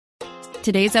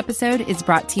Today's episode is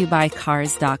brought to you by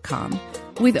Cars.com.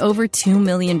 With over 2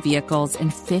 million vehicles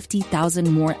and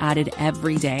 50,000 more added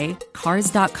every day,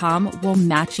 Cars.com will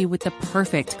match you with the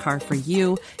perfect car for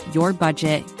you, your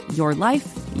budget, your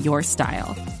life, your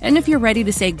style. And if you're ready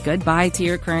to say goodbye to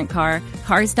your current car,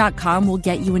 Cars.com will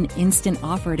get you an instant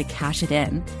offer to cash it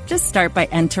in. Just start by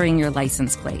entering your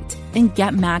license plate and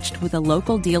get matched with a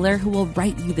local dealer who will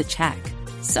write you the check.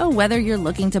 So whether you're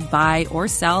looking to buy or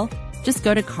sell, just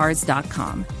go to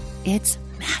Cars.com. It's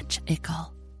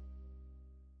magical.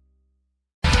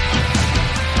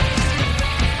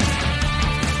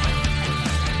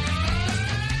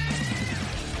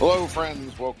 Hello,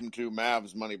 friends. Welcome to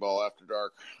Mavs Moneyball After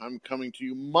Dark. I'm coming to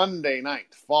you Monday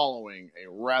night following a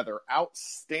rather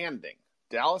outstanding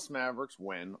Dallas Mavericks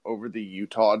win over the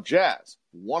Utah Jazz,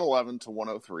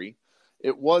 111-103.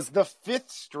 It was the fifth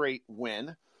straight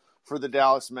win for the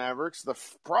Dallas Mavericks,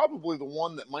 probably the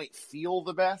one that might feel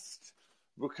the best,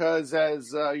 because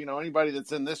as anybody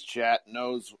that's in this chat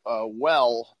knows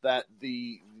well that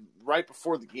right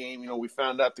before the game, we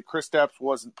found out that Kristaps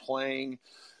wasn't playing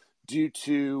due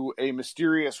to a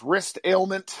mysterious wrist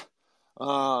ailment.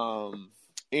 And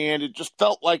it just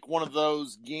felt like one of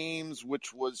those games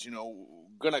which was,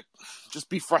 going to just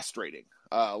be frustrating.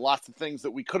 Lots of things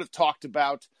that we could have talked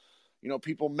about.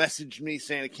 People messaged me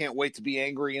saying, I can't wait to be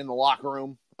angry in the locker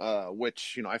room,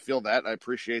 which, I feel that. I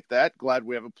appreciate that. Glad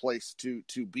we have a place to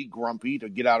be grumpy, to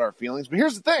get out our feelings. But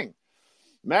here's the thing.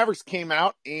 Mavericks came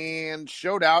out and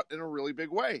showed out in a really big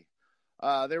way.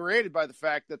 They were aided by the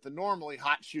fact that the normally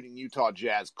hot-shooting Utah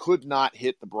Jazz could not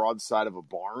hit the broadside of a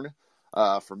barn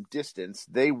from distance.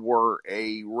 They were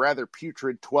a rather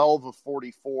putrid 12 of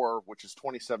 44, which is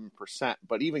 27%.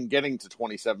 But even getting to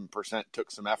 27%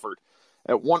 took some effort.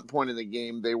 At one point in the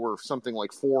game, they were something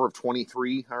like 4 of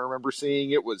 23, I remember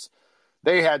seeing.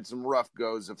 They had some rough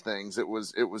goes of things. It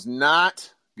was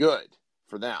not good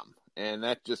for them. And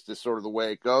that just is sort of the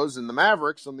way it goes. And the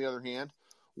Mavericks, on the other hand,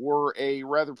 were a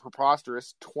rather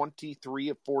preposterous 23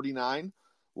 of 49,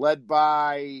 led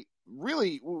by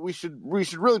we should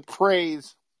really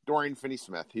praise Dorian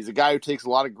Finney-Smith. He's a guy who takes a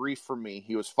lot of grief from me.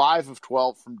 He was 5 of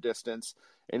 12 from distance,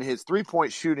 and his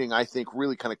three-point shooting, I think,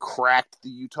 really kind of cracked the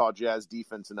Utah Jazz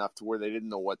defense enough to where they didn't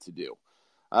know what to do.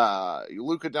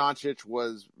 Luka Doncic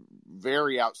was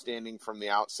very outstanding from the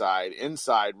outside.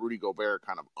 Inside, Rudy Gobert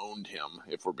kind of owned him,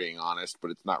 if we're being honest,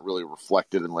 but it's not really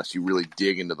reflected unless you really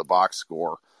dig into the box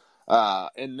score.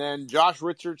 And then Josh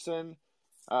Richardson,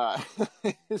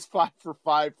 his 5 for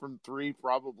 5 from 3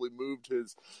 probably moved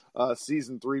his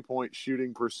season 3-point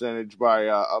shooting percentage by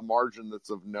a margin that's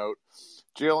of note.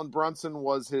 Jalen Brunson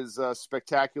was his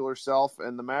spectacular self,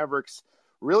 and the Mavericks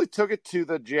really took it to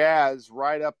the Jazz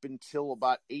right up until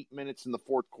about 8 minutes in the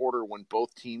fourth quarter when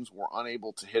both teams were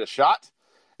unable to hit a shot.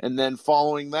 And then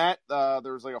following that,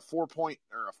 there was like a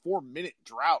 4-minute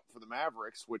drought for the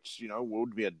Mavericks, which,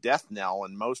 would be a death knell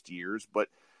in most years. But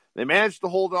they managed to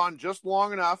hold on just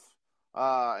long enough,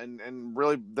 and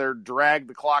really their drag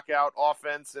the clock out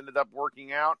offense ended up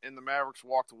working out, and the Mavericks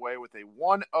walked away with a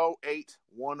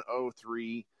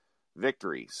 108-103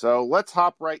 victory. So let's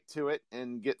hop right to it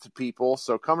and get to people.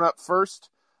 So coming up first,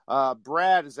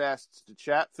 Brad is asked to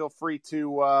chat. Feel free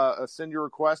to send your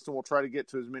request, and we'll try to get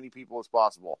to as many people as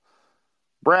possible.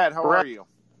 Brad, how are you?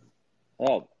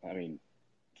 Oh,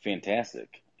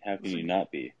 fantastic. How can you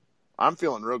not be? I'm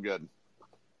feeling real good.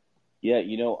 Yeah,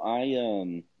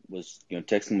 I was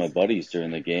texting my buddies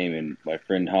during the game, and my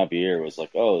friend Javier was like,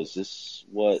 "Oh, is this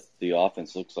what the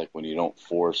offense looks like when you don't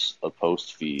force a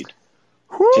post feed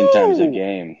 10 times a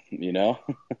game?" It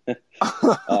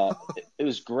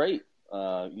was great.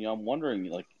 I'm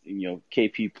wondering,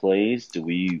 KP plays, do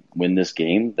we win this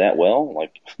game that well?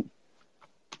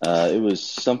 It was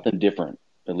something different,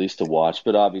 at least to watch.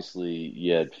 But obviously,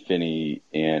 you had Finney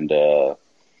and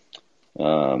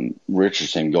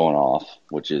Richardson going off,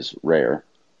 which is rare.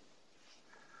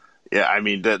 Yeah,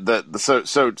 so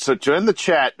in the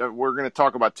chat, we're going to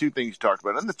talk about two things you talked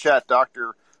about. In the chat,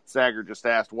 Dr. Sager just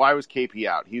asked, why was KP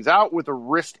out? He's out with a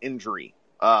wrist injury,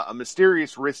 a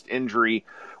mysterious wrist injury,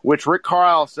 which Rick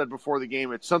Carlisle said before the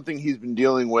game, it's something he's been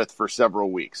dealing with for several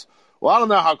weeks. Well, I don't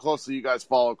know how closely you guys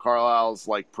follow Carlisle's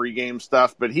pregame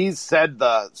stuff, but he's said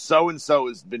the so-and-so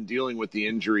has been dealing with the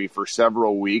injury for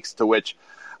several weeks, to which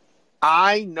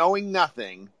I, knowing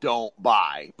nothing, don't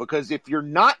buy. Because if you're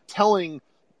not reporting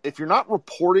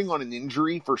on an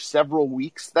injury for several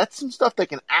weeks, that's some stuff that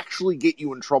can actually get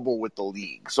you in trouble with the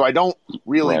league. So I don't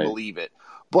really believe it.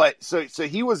 But so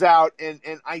he was out, and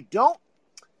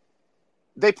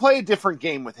they play a different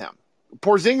game with him.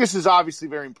 Porzingis is obviously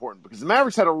very important because the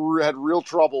Mavericks had real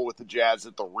trouble with the Jazz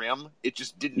at the rim. It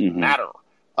just didn't matter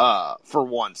for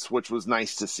once, which was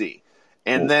nice to see.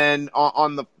 And Cool. then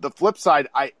on the flip side,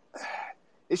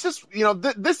 it's just,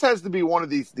 this has to be one of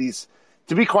these,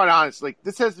 to be quite honest, like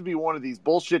this has to be one of these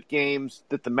bullshit games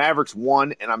that the Mavericks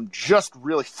won, and I'm just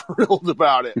really thrilled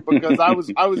about it because I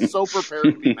was so prepared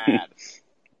to be mad.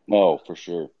 Oh, for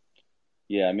sure.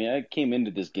 Yeah, I mean, I came into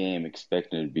this game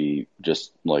expecting to be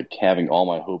just like having all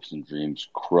my hopes and dreams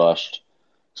crushed.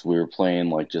 So we were playing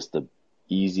like just the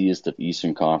easiest of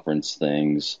Eastern Conference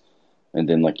things. And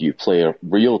then like you play a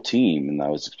real team, and I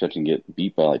was expecting to get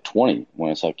beat by like 20.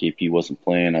 When I saw KP wasn't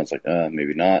playing, I was like,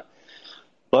 maybe not.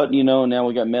 But, now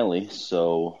we got Melly,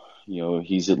 so,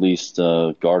 he's at least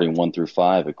guarding 1 through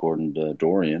 5, according to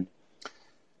Dorian.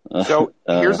 So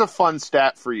here's a fun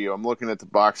stat for you. I'm looking at the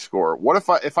box score. What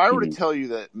if I were to Mhm. tell you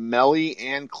that Melly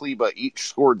and Kleba each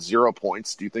scored 0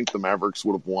 points? Do you think the Mavericks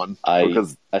would have won? I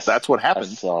Because that's what I happened.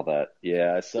 saw that.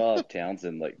 Yeah, I saw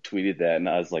Townsend like tweeted that, and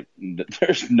I was like,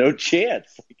 "There's no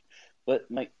chance." But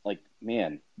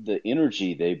man, the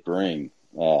energy they bring,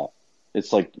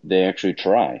 it's like they actually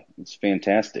try. It's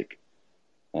fantastic.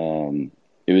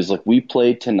 It was like we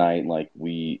played tonight like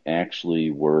we actually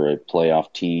were a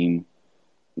playoff team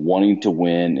wanting to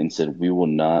win and said we will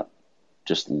not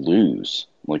just lose.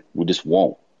 Like we just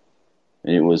won't.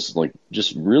 And it was like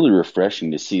just really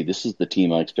refreshing to see this is the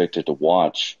team I expected to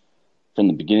watch from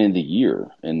the beginning of the year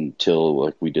until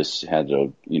like we just had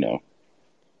a,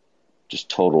 just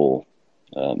total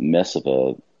mess of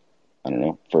I don't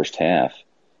know, first half.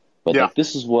 But Yeah. like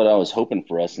this is what I was hoping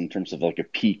for us in terms of like a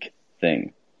peak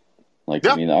thing. Like,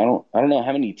 Yeah. I mean, I don't know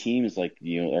how many teams like,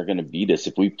 are going to beat us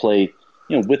if we play,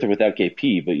 with or without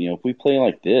KP, but if we play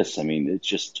like this, I mean, it's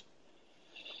just,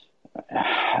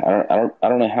 I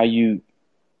don't know how you,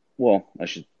 well, I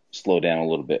should slow down a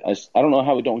little bit. I don't know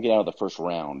how we don't get out of the first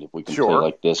round if we can play Sure.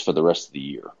 like this for the rest of the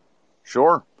year.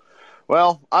 Sure.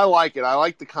 Well, I like it. I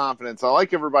like the confidence. I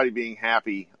like everybody being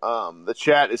happy. The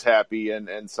chat is happy,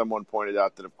 and someone pointed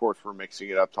out that, of course, we're mixing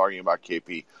it up talking about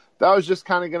KP. That was just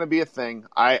kind of going to be a thing.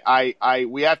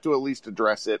 We have to at least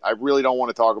address it. I really don't want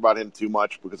to talk about him too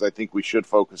much because I think we should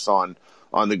focus on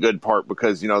the good part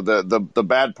because, the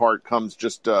bad part comes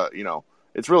just,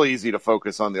 it's really easy to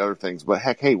focus on the other things. But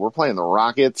heck, hey, we're playing the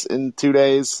Rockets in 2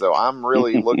 days, so I'm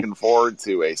really looking forward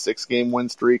to a 6-game win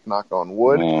streak, knock on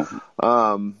wood.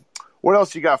 What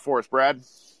else you got for us, Brad?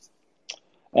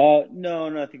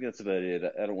 No, I think that's about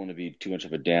it. I don't want to be too much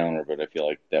of a downer, but I feel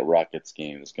like that Rockets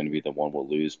game is going to be the one we'll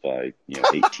lose by,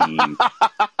 18.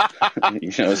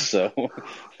 So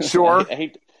Sure.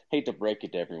 I hate to break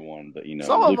it to everyone, but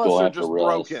Some of Luke us will are have to just rest.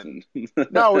 broken.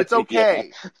 No, it's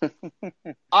okay. Yeah.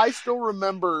 I still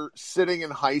remember sitting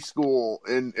in high school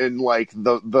in like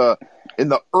the in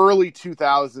the early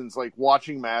 2000s, like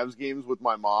watching Mavs games with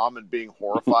my mom and being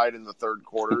horrified in the third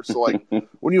quarter. So like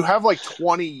when you have like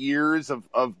 20 years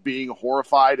of being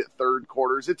horrified at third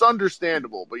quarters, it's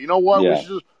understandable. But you know what? Yeah.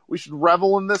 We should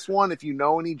revel in this one. If you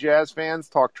know any Jazz fans,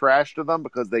 talk trash to them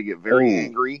because they get very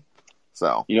angry.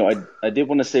 So I did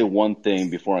want to say one thing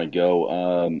before I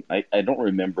go. I don't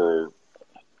remember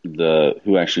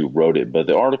who actually wrote it, but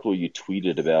the article you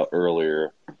tweeted about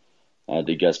earlier that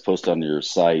you guys posted on your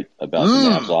site about the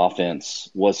Mavs offense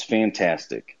was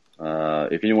fantastic.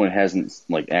 If anyone hasn't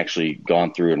like actually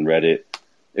gone through and read it,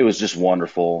 it was just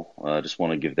wonderful. I just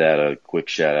want to give that a quick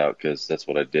shout out because that's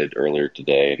what I did earlier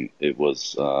today, and it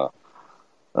was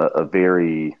a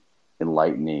very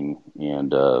enlightening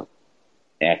and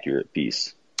accurate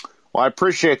piece. Well, I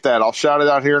appreciate that. I'll shout it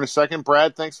out here in a second.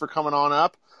 Brad, thanks for coming on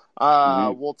up.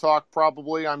 We'll talk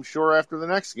probably, I'm sure, after the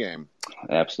next game.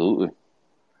 Absolutely.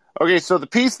 Okay, so the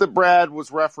piece that Brad was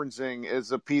referencing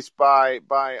is a piece by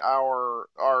our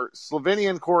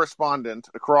Slovenian correspondent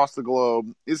across the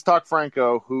globe, Iztok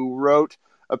Franco, who wrote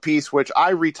a piece which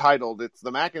I retitled. It's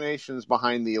The Machinations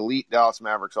Behind the Elite Dallas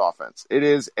Mavericks Offense. It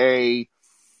is a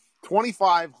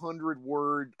 2,500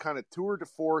 word kind of tour de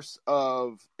force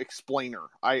of explainer.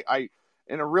 I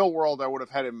in a real world, I would have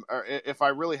had him, or if I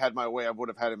really had my way, I would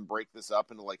have had him break this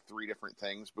up into like 3 different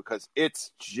things because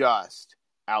it's just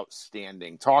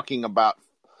outstanding. Talking about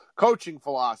coaching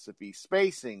philosophy,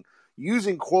 spacing,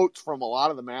 using quotes from a lot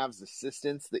of the Mavs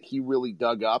assistants that he really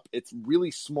dug up. It's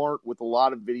really smart with a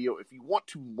lot of video. If you want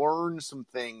to learn some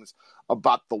things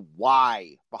about the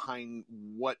why behind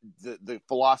what the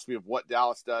philosophy of what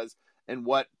Dallas does and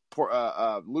what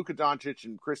Luka Doncic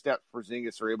and Kristaps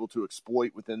Porzingis are able to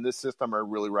exploit within this system, I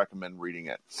really recommend reading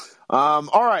it.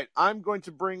 All right, I'm going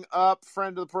to bring up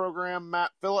friend of the program,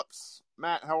 Matt Phillips.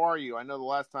 Matt, how are you? I know the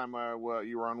last time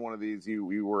you were on one of these,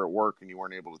 you were at work and you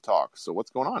weren't able to talk. So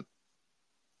what's going on?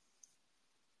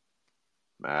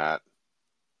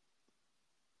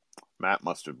 Matt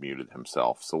must have muted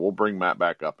himself, so we'll bring Matt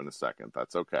back up in a second.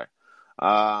 That's okay.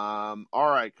 All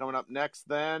right, coming up next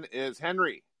then is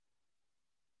Henry.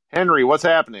 Henry, what's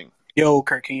happening? Yo,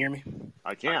 Kirk, can you hear me?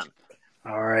 I can.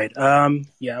 All right.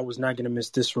 Yeah, I was not going to miss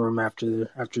this room after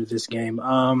this game.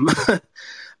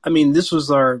 I mean, this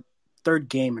was our third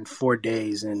game in 4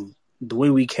 days, and the way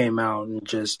we came out and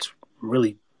just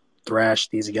really thrashed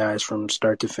these guys from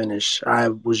start to finish, I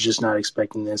was just not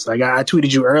expecting this. Like I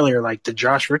tweeted you earlier, like the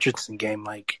Josh Richardson game,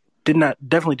 like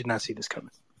definitely did not see this coming.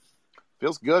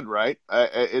 Feels good, right?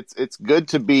 It's good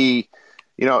to be.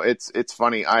 You know, it's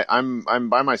funny. I'm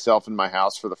by myself in my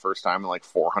house for the first time in like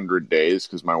 400 days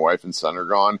because my wife and son are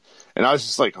gone, and I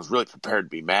was really prepared to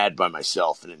be mad by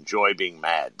myself and enjoy being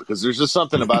mad because there's just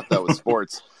something about that with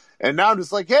sports. And now I'm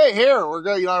just like, hey, here we're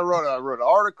going. You know, I wrote an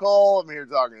article. I'm here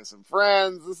talking to some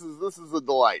friends. This is a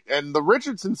delight. And the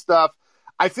Richardson stuff,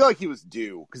 I feel like he was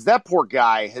due because that poor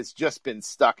guy has just been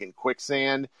stuck in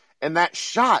quicksand, and that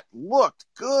shot looked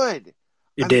good.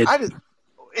 It did.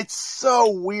 It's so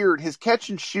weird. His catch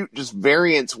and shoot just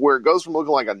variance where it goes from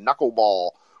looking like a knuckleball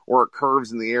or it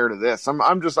curves in the air to this.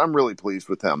 I'm really pleased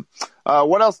with him.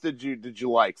 What else did you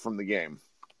like from the game?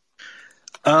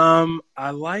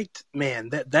 I liked,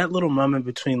 man, that little moment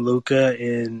between Luka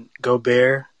and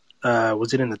Gobert.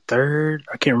 Was it in the third?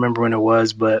 I can't remember when it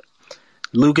was, but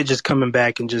Luka just coming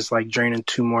back and just like draining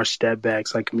 2 more step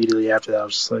backs like immediately after that. I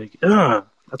was just like,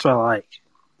 that's what I like.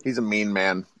 He's a mean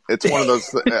man. It's one of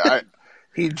those.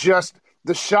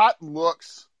 The shot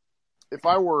looks. If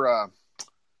I were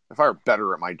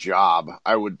better at my job,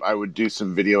 I would do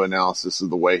some video analysis of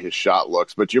the way his shot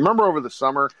looks. But you remember over the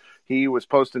summer, he was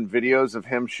posting videos of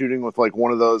him shooting with like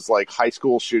one of those like high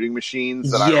school shooting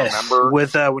machines that I remember.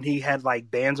 With when he had like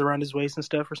bands around his waist and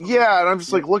stuff or something. Yeah, and I'm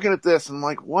just like looking at this and I'm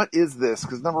like, what is this?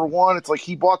 Because number one, it's like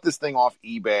he bought this thing off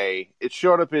eBay. It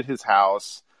showed up at his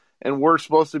house. And we're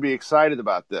supposed to be excited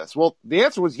about this. Well, the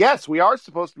answer was yes, we are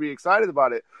supposed to be excited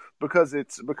about it because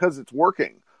it's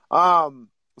working.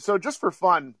 So just for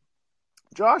fun,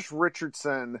 Josh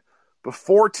Richardson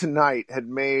before tonight had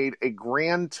made a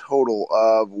grand total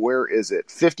of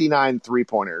 59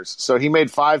 3-pointers. So he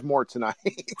made 5 more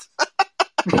tonight.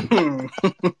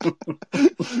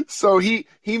 So he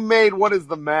made, what is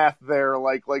the math there?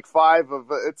 Like 5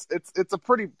 of it's a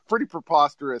pretty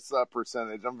preposterous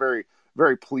percentage. I'm very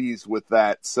pleased with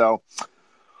that. So,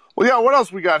 well, yeah. What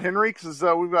else we got, Henry? Because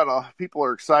we've got people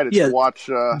are excited to watch.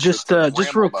 Just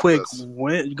real quick,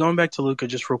 going back to Luka,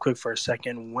 just real quick for a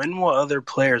second. When will other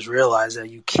players realize that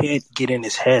you can't get in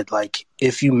his head? Like,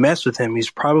 if you mess with him, he's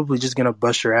probably just gonna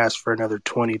bust your ass for another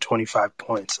 20, 25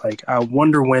 points. Like, I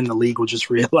wonder when the league will just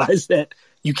realize that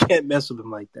you can't mess with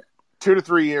him like that. 2 to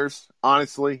 3 years,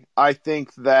 honestly. I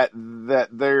think that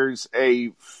there's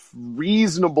a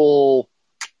reasonable.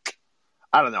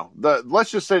 I don't know. Let's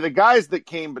just say the guys that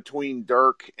came between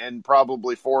Dirk and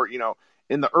probably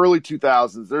in the early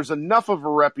 2000s, there's enough of a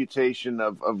reputation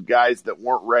of guys that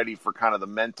weren't ready for kind of the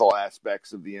mental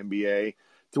aspects of the NBA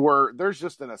to where there's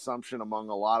just an assumption among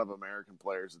a lot of American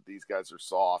players that these guys are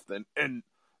soft, and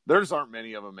there just aren't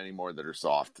many of them anymore that are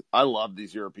soft. I love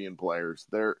these European players.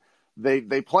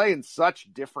 They play in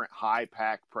such different high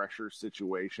pack pressure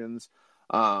situations.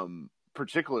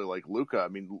 Particularly like Luka. I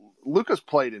mean, Luka's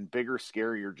played in bigger,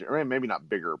 scarier, I mean, maybe not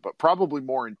bigger, but probably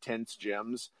more intense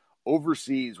gyms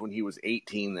overseas when he was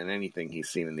 18 than anything he's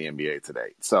seen in the NBA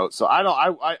today. So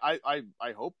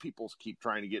I hope people keep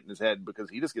trying to get in his head because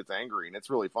he just gets angry and it's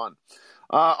really fun.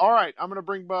 All right, I'm going to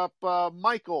bring up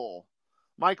Michael.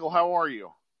 Michael, how are you?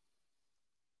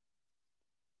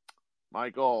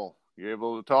 Michael, you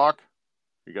able to talk?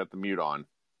 You got the mute on.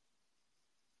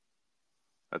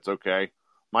 That's okay.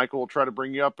 Michael will try to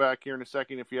bring you up back here in a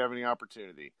second if you have any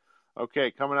opportunity.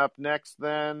 Okay, coming up next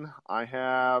then, I'm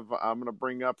going to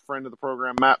bring up friend of the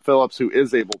program, Matt Phillips, who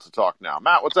is able to talk now.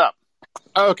 Matt, what's up?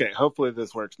 Okay, hopefully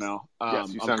this works now.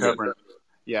 Yes, you sound good.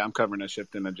 Yeah, I'm covering a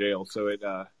shift in a jail, so it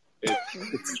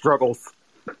struggles.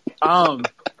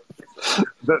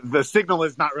 The signal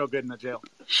is not real good in the jail.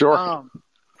 Sure.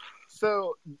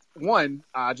 So, one,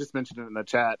 I just mentioned it in the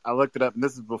chat. I looked it up, and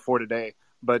this is before today.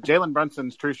 But Jalen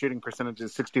Brunson's true shooting percentage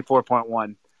is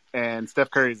 64.1, and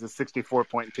Steph Curry's is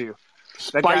 64.2.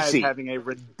 That guy is having a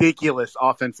ridiculous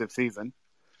offensive season.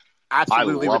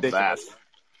 Absolutely ridiculous.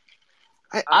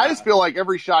 I just feel like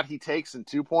every shot he takes in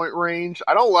 2-point range,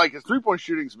 I don't like his 3-point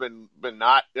shooting's been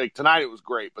not like tonight. It was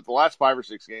great, but the last 5 or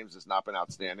 6 games has not been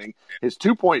outstanding. His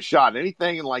 2-point shot,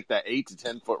 anything in like that 8 to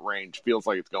 10 foot range, feels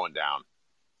like it's going down.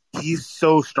 He's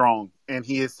so strong and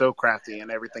he is so crafty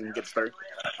and everything he gets through.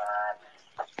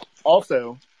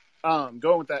 Also,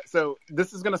 going with that, so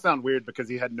this is going to sound weird because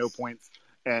he had no points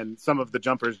and some of the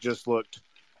jumpers just looked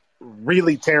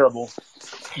really terrible.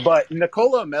 But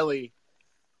Nikola Melli,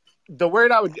 the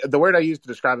word I used to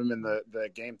describe him in the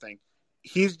game thing,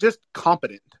 he's just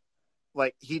competent.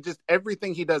 Like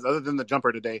everything he does other than the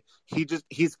jumper today,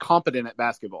 he's competent at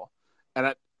basketball.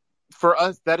 And for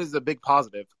us, that is a big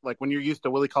positive. Like when you're used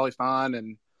to Willie Cauley-Stein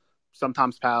and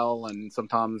sometimes Powell and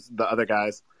sometimes the other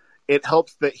guys, it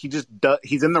helps that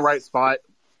he's in the right spot.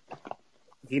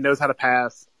 He knows how to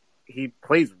pass. He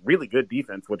plays really good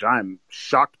defense, which I'm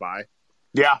shocked by.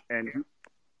 Yeah. And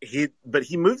he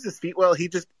moves his feet well. He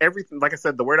just everything. Like I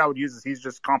said, the word I would use is he's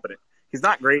just competent. He's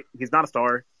not great. He's not a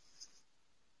star.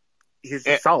 He's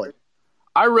just solid.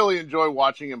 I really enjoy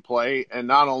watching him play, and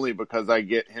not only because I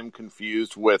get him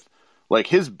confused with, like,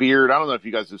 his beard. I don't know if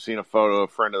you guys have seen a photo of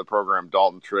a friend of the program,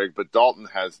 Dalton Trigg, but Dalton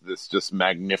has this just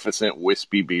magnificent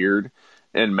wispy beard,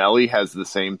 and Melli has the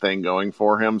same thing going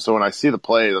for him. So when I see the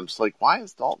play, I'm just like, why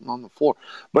is Dalton on the floor?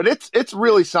 But it's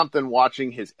really something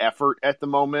watching his effort at the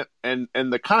moment, and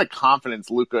the kind of confidence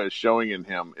Luka is showing in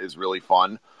him is really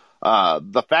fun.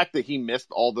 The fact that he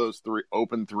missed all those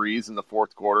open threes in the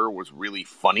fourth quarter was really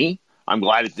funny. I'm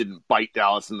glad it didn't bite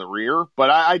Dallas in the rear,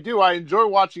 but I enjoy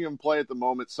watching him play at the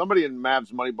moment. Somebody in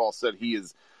Mavs Moneyball said he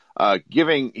is I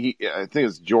think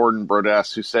it's Jordan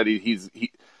Brodess who said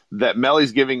that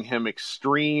Melli's giving him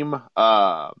extreme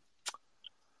Brian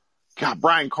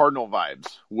Cardinal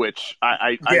vibes, which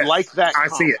I like that. I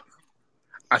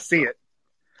see it.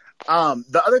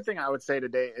 The other thing I would say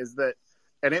today is that,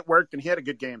 and it worked, and he had a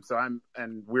good game.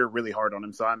 And we're really hard on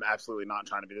him. So I'm absolutely not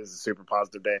trying to be, this is a super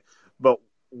positive day. But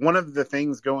one of the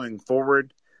things going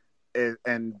forward is,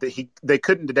 and they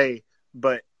couldn't today,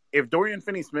 but if Dorian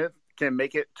Finney-Smith can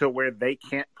make it to where they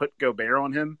can't put Gobert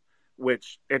on him,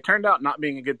 which it turned out not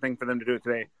being a good thing for them to do it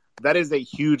today, that is a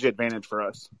huge advantage for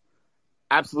us.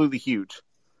 Absolutely huge.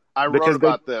 I wrote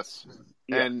about this,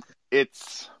 and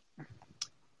it's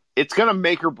going to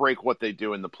make or break what they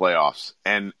do in the playoffs.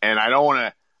 And I don't want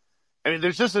to – I mean,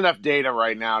 there's just enough data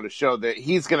right now to show that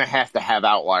he's going to have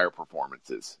outlier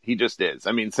performances. He just is.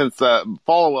 I mean, since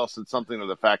Followell said something to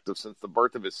the fact of since the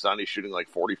birth of his son, he's shooting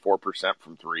like 44%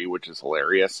 from three, which is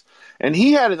hilarious. And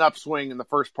he had an upswing in the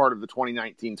first part of the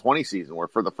 2019-20 season where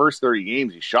for the first 30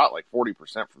 games, he shot like 40%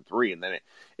 from three. And then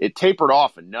it tapered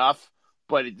off enough,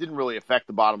 but it didn't really affect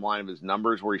the bottom line of his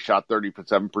numbers where he shot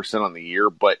 37% on the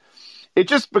year. But it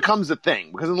just becomes a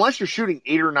thing because unless you're shooting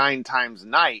 8 or 9 times a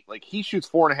night, like he shoots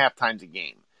 4.5 times a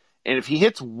game. And if he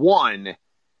hits one,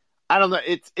 I don't know.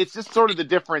 It's just sort of the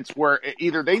difference where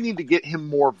either they need to get him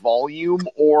more volume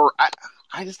or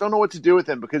I just don't know what to do with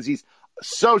him because he's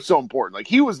so important. Like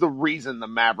he was the reason the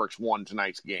Mavericks won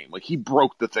tonight's game. Like he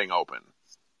broke the thing open.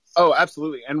 Oh,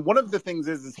 absolutely. And one of the things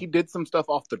is he did some stuff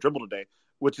off the dribble today,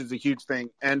 which is a huge thing.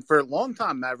 And for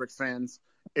longtime Mavericks fans,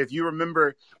 if you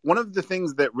remember, one of the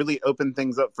things that really opened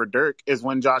things up for Dirk is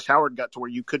when Josh Howard got to where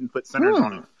you couldn't put centers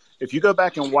on him. If you go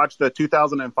back and watch the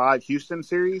 2005 Houston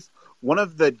series, one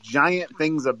of the giant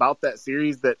things about that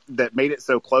series that made it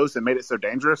so close and made it so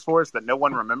dangerous for us that no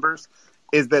one remembers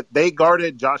is that they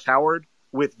guarded Josh Howard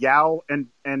with Yao and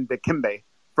Dikembe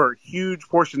for huge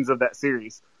portions of that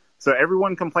series. So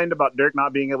everyone complained about Dirk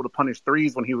not being able to punish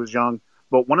threes when he was young.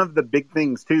 But one of the big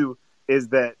things, too, is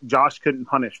that Josh couldn't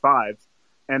punish fives.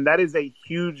 And that is a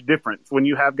huge difference when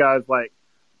you have guys like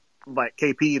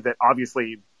KP that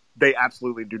obviously they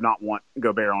absolutely do not want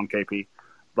Gobert on KP.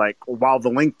 Like while the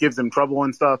length gives him trouble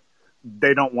and stuff,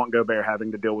 they don't want Gobert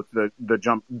having to deal with the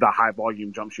high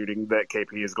volume jump shooting that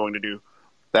KP is going to do.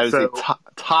 That is a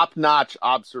top-notch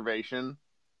observation.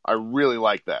 I really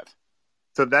like that.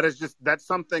 So that's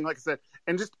something, like I said,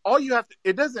 and just all you have to,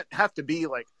 it doesn't have to be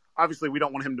like, obviously we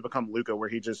don't want him to become Luka where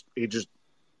he just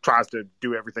tries to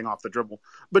do everything off the dribble,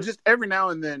 but just every now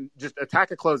and then just attack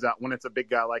a closeout when it's a big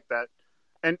guy like that.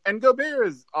 And Gobert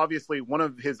is obviously one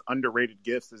of his underrated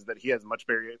gifts is that he has much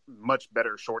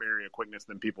better short area quickness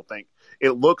than people think.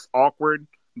 It looks awkward,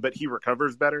 but he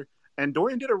recovers better. And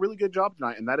Dorian did a really good job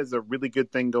tonight, and that is a really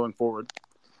good thing going forward.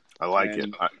 I like it.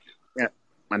 Yeah.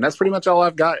 And that's pretty much all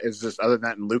I've got is just other than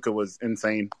that, and Luka was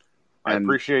insane. I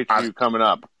appreciate you coming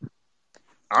up.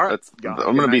 All right.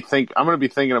 I'm going to be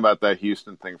thinking about that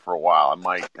Houston thing for a while. I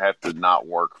might have to not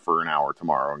work for an hour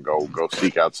tomorrow and go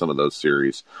seek out some of those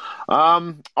series.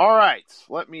 All right.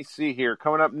 Let me see here.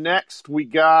 Coming up next, we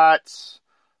got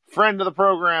friend of the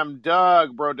program,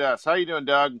 Doug Brodess. How you doing,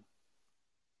 Doug?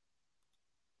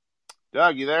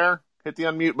 Doug, you there? Hit the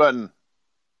unmute button.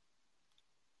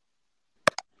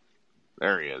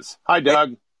 There he is. Hi,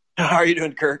 Doug. Hey, how are you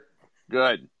doing, Kirk?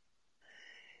 Good.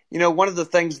 You know, one of the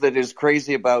things that is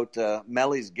crazy about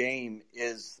Melli's game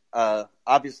is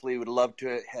Obviously, would love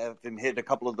to have him hit a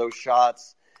couple of those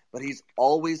shots, but he's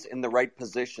always in the right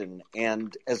position.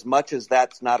 And as much as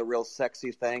that's not a real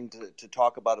sexy thing to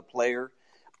talk about a player,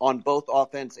 on both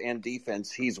offense and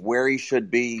defense, he's where he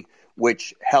should be,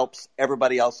 which helps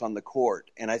everybody else on the court.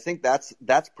 And I think that's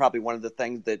probably one of the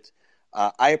things that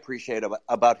I appreciate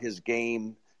about his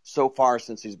game so far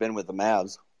since he's been with the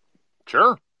Mavs.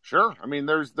 Sure. I mean,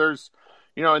 there's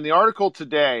in the article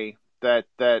today that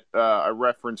I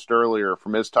referenced earlier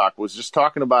from his talk was just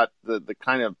talking about the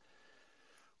kind of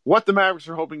what the Mavericks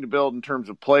are hoping to build in terms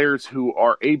of players who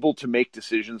are able to make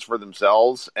decisions for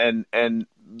themselves. And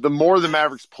the more the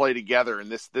Mavericks play together,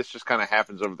 and this just kind of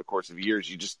happens over the course of years,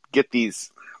 you just get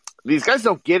these guys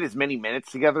don't get as many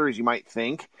minutes together as you might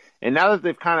think. And now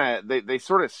that they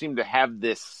sort of seem to have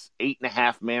this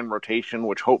 8.5 man rotation,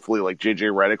 which hopefully like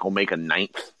JJ Redick will make a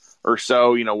ninth or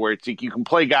so, where it's like you can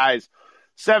play guys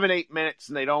 7-8 minutes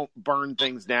and they don't burn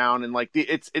things down. And like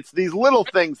it's these little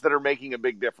things that are making a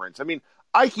big difference. I mean,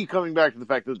 I keep coming back to the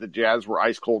fact that the Jazz were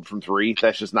ice cold from three.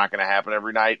 That's just not going to happen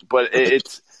every night. But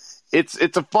it's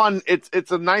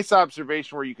a nice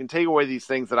observation where you can take away these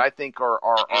things that I think are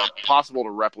possible to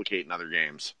replicate in other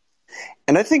games.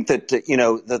 And I think that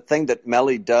the thing that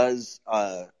Melly does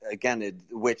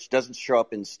which doesn't show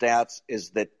up in stats,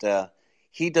 is that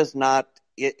he does not.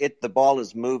 The ball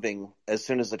is moving as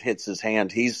soon as it hits his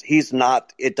hand. He's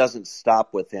not. It doesn't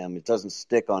stop with him. It doesn't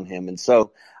stick on him. And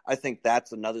so I think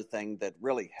that's another thing that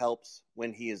really helps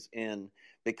when he is in,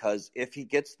 because if he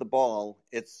gets the ball,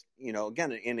 it's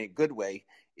again in a good way.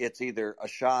 It's either a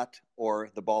shot or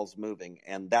the ball's moving,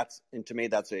 and to me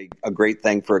that's a great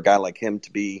thing for a guy like him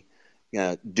to be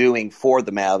doing for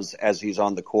the Mavs as he's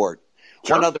on the court.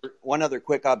 Sure. One other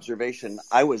quick observation.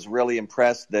 I was really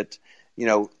impressed that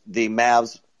the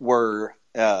Mavs were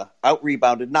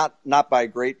out-rebounded, not by a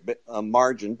great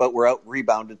margin, but were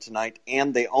out-rebounded tonight,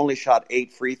 and they only shot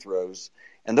 8 free throws.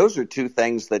 And those are two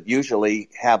things that usually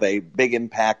have a big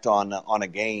impact on a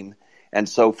game. And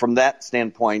so from that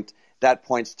standpoint, that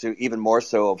points to even more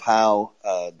so of how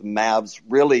the Mavs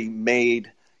really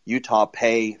made Utah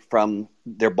pay from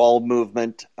their ball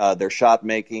movement, their shot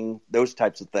making, those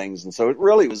types of things. And so it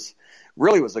really was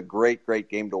a great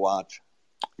game to watch.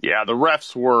 Yeah, the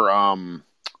refs were,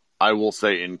 I will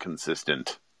say,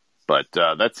 inconsistent. But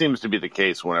that seems to be the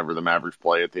case whenever the Mavericks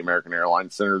play at the American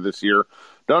Airlines Center this year.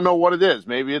 Don't know what it is.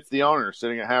 Maybe it's the owner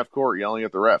sitting at half court yelling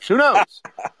at the refs. Who knows?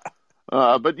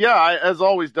 But yeah, as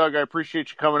always, Doug, I appreciate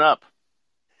you coming up.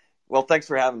 Well, thanks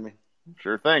for having me.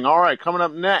 Sure thing. All right, coming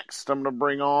up next, we're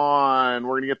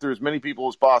going to get through as many people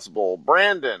as possible.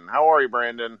 Brandon, how are you,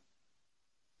 Brandon?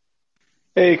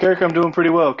 Hey, Kirk, I'm doing pretty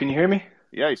well. Can you hear me?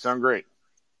 Yeah, you sound great.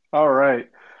 All right.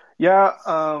 Yeah,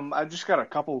 I just got a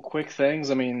couple of quick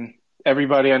things. I mean,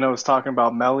 everybody I know is talking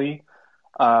about Melly.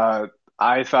 I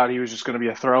thought he was just going to be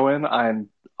a throw-in. And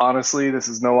honestly, this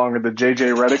is no longer the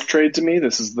JJ Redick trade to me.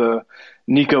 This is the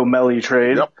Nico Melly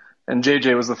trade. Yep. And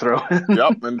JJ was the throw-in.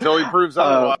 Yep, until he proves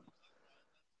otherwise.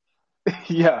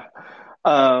 Yeah.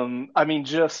 I mean,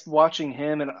 just watching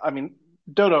him, and I mean,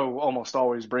 Dodo almost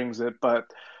always brings it, but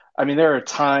I mean, there are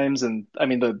times, and I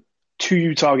mean, the 2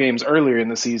 Utah games earlier in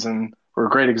the season were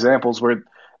great examples where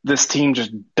this team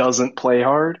just doesn't play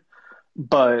hard.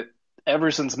 But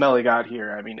ever since Melly got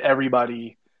here, I mean,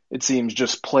 everybody, it seems,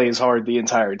 just plays hard the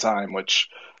entire time, which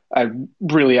I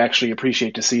really actually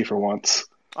appreciate to see for once.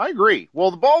 I agree.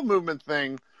 Well, the ball movement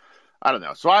thing, I don't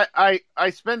know. So I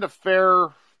spend a fair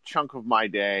chunk of my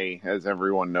day, as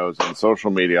everyone knows, on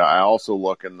social media. I also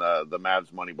look in the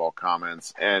Mavs Moneyball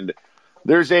comments, and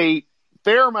there's a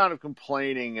fair amount of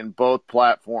complaining in both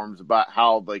platforms about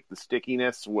how like the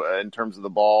stickiness in terms of the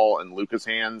ball in Luka's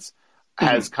hands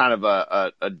has kind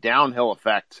of a downhill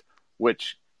effect,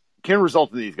 which can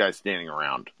result in these guys standing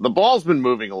around. The ball's been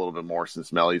moving a little bit more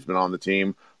since Melly's been on the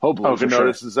team. Hope Luka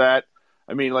notices that.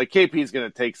 I mean, like, KP's going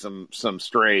to take some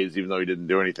strays, even though he didn't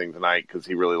do anything tonight because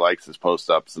he really likes his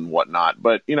post-ups and whatnot.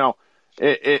 But, you know,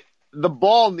 the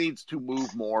ball needs to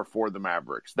move more for the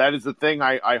Mavericks. That is the thing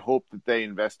I hope that they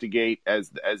investigate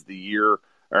as the year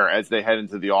or as they head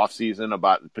into the offseason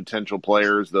about potential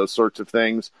players, those sorts of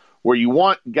things, where you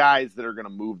want guys that are going to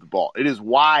move the ball. It is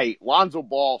why Lonzo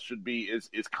Ball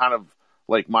is kind of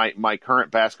like my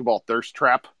current basketball thirst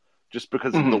trap. Just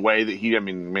because of the way that he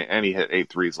hit 8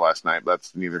 threes last night.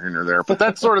 That's neither here nor there. But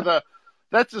that's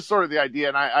just sort of the idea.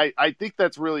 And I think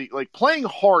that's really, like, playing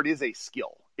hard is a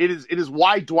skill. It is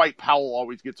why Dwight Powell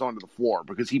always gets onto the floor,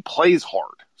 because he plays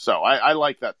hard. So I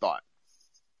like that thought.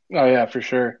 Oh yeah, for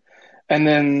sure. And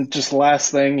then just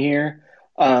last thing here,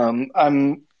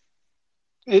 ever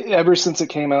since it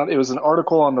came out, it was an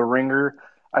article on The Ringer.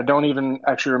 I don't even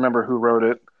actually remember who wrote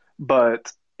it,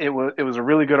 but it was a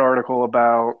really good article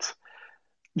about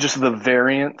just the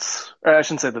variance, or I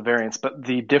shouldn't say the variance, but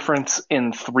the difference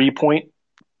in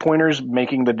pointers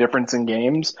making the difference in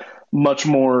games much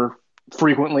more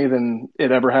frequently than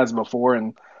it ever has before.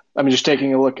 And I mean, just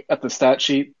taking a look at the stat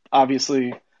sheet,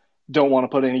 obviously don't want to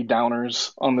put any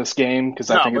downers on this game because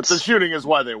I No, think but the shooting is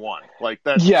why they won. Like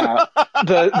that. Yeah,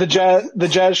 the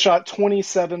Jazz shot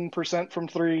 27% from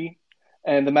three,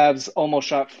 and the Mavs almost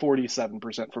shot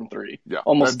 47% from three. Yeah,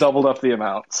 Almost doubled up the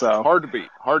amount. So hard to beat.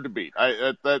 Hard to beat.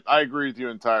 I agree with you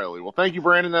entirely. Well, thank you,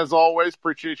 Brandon, as always.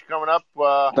 Appreciate you coming up.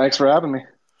 Thanks for having me.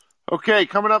 Okay,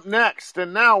 coming up next,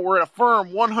 and now we're at a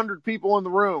firm 100 people in the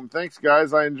room. Thanks,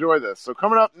 guys. I enjoy this. So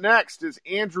coming up next is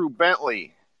Andrew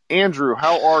Bentley. Andrew,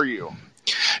 how are you?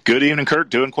 Good evening, Kirk.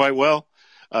 Doing quite well.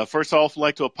 First off, I'd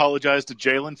like to apologize to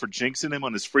Jalen for jinxing him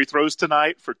on his free throws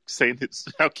tonight, for saying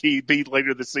how key he'd be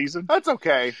later this season. That's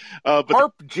okay.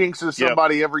 Harp jinxes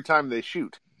somebody every time they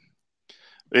shoot.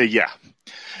 Yeah.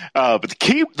 But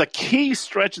the key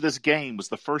stretch of this game was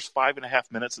the first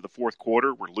 5.5 minutes of the fourth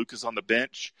quarter where Luke is on the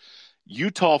bench.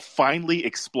 Utah finally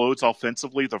explodes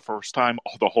offensively the first time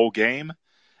the whole game,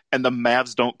 and the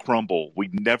Mavs don't crumble. We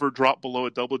never drop below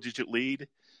a double-digit lead.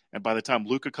 And by the time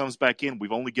Luka comes back in,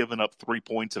 we've only given up 3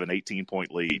 points of an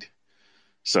 18-point lead.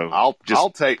 So I'll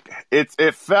take it.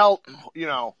 It felt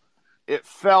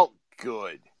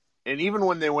good. And even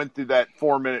when they went through that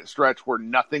 4-minute stretch where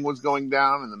nothing was going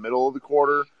down in the middle of the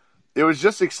quarter, it was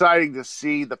just exciting to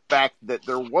see the fact that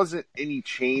there wasn't any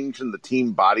change in the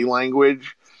team body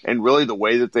language and really the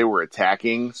way that they were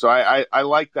attacking. So I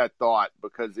like that thought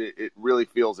because it really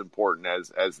feels important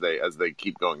as they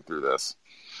keep going through this.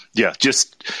 Yeah,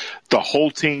 just the whole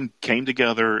team came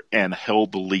together and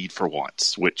held the lead for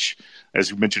once, which, as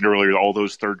you mentioned earlier, all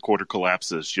those third quarter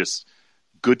collapses, just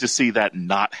good to see that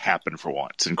not happen for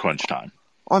once in crunch time.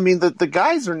 Well, I mean, the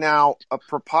guys are now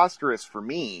preposterous for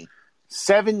me,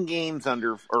 7 games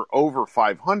under or over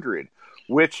 500,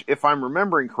 which, if I'm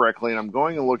remembering correctly, and I'm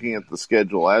going and looking at the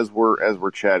schedule as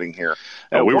we're chatting here.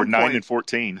 We were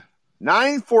 9-14.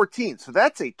 9-14, so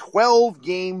that's a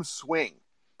 12-game swing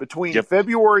between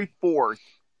February 4th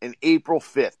and April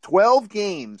 5th. 12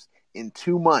 games in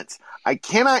 2 months. I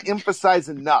cannot emphasize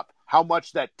enough how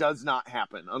much that does not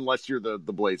happen unless you're the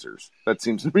Blazers. That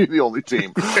seems to be the only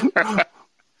team.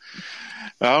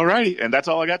 All righty, and that's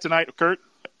all I got tonight, Kurt.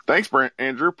 Thanks,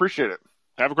 Andrew. Appreciate it.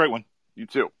 Have a great one. You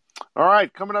too. All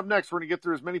right, coming up next, we're going to get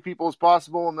through as many people as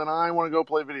possible, and then I want to go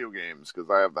play video games because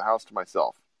I have the house to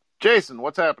myself. Jason,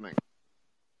 what's happening?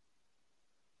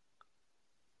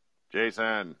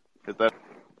 Jason, hit that.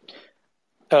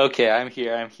 Okay, I'm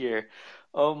here.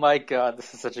 Oh my God,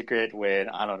 this is such a great win.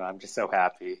 I don't know, I'm just so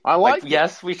happy. I like it.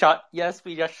 Yes, we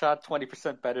just shot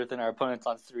 20% better than our opponents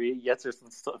on three. Yes, there's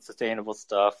some sustainable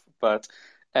stuff,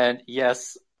 and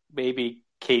yes, maybe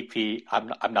KP,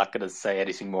 I'm not going to say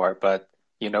anything more, but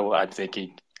you know what I'm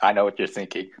thinking. I know what you're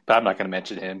thinking, but I'm not going to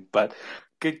mention him. But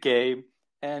good game.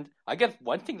 And I guess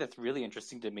one thing that's really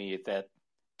interesting to me is that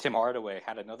Tim Hardaway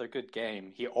had another good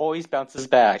game. He always bounces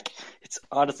back. It's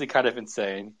honestly kind of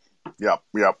insane. Yeah.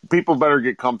 People better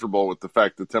get comfortable with the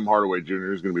fact that Tim Hardaway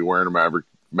Jr. is going to be wearing a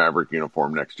Maverick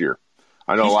uniform next year.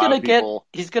 I know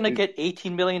he's going to get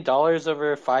 $18 million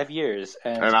over 5 years,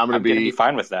 and I'm going to be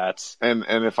fine with that. And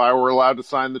if I were allowed to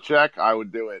sign the check, I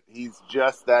would do it. He's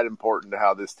just that important to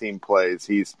how this team plays.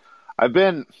 I've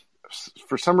been,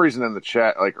 for some reason in the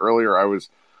chat, like earlier, I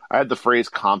had the phrase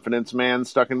confidence man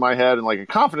stuck in my head, and like a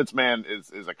confidence man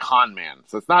is a con man.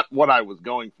 So it's not what I was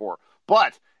going for.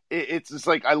 But it's just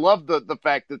like, I love the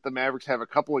fact that the Mavericks have a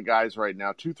couple of guys right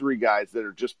now, 2-3 guys that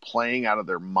are just playing out of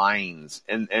their minds.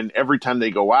 And every time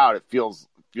they go out, it feels,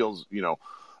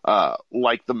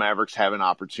 like the Mavericks have an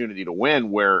opportunity to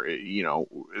win where,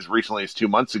 as recently as 2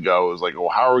 months ago, it was like, well,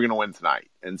 how are we going to win tonight?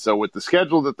 And so with the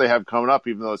schedule that they have coming up,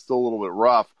 even though it's still a little bit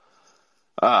rough,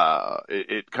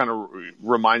 it kind of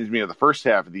reminds me of the first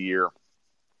half of the year.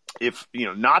 If,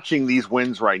 notching these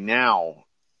wins right now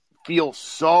feels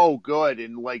so good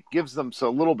and like gives them a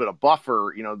little bit of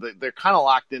buffer, they're kind of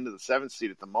locked into the 7th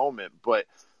seed at the moment, but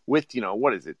with,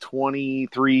 22,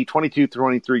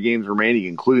 23 games remaining,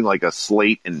 including like a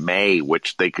slate in May,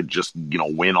 which they could just,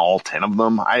 win all 10 of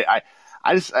them.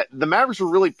 The Mavericks are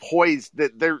really poised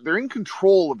that they're in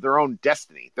control of their own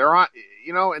destiny. They're on,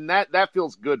 and that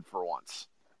feels good for once.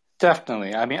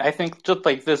 Definitely. I mean, I think just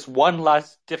like this one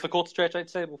last difficult stretch, I'd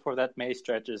say, before that May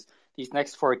stretch is these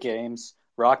next 4 games: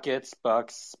 Rockets,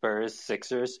 Bucks, Spurs,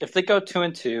 Sixers. If they go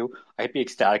 2-2, I'd be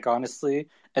ecstatic, honestly.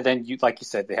 And then, like you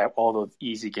said, they have all those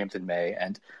easy games in May,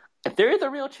 and there is a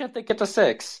real chance they get to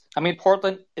 6. I mean,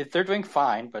 Portland, if they're doing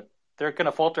fine, but they're going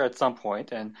to falter at some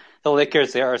point, and the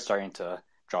Lakers, they are starting to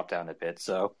drop down a bit.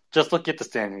 So just look at the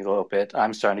standings a little bit.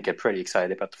 I'm starting to get pretty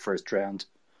excited about the first round.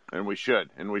 And we should.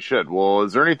 Well,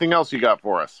 is there anything else you got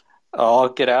for us? I'll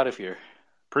get out of here.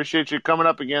 Appreciate you coming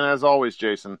up again, as always,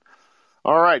 Jason.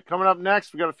 All right, coming up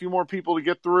next, we got a few more people to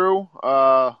get through.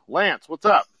 Lance, what's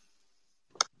up?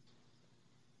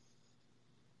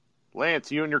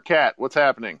 Lance, you and your cat, what's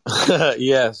happening?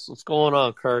 Yes, what's going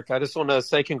on, Kirk? I just want to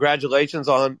say congratulations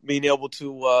on being able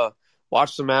to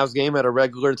watch the Mavs game at a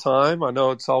regular time. I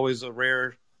know it's always a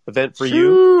rare event for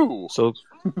you. So,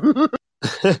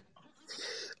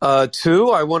 two,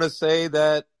 I want to say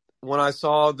that when I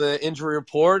saw the injury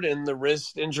report and the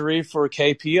wrist injury for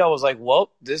KP, I was like,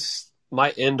 well, this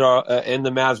might end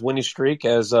the Mavs winning streak.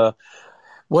 As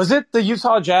was it the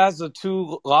Utah Jazz, the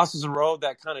 2 losses in a row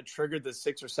that kind of triggered the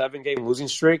 6 or 7 game losing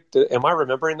streak? Am I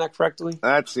remembering that correctly?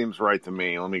 That seems right to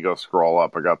me. Let me go scroll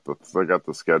up. I got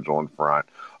the schedule in front.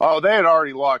 Oh, they had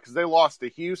already lost because they lost to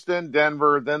Houston,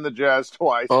 Denver, then the Jazz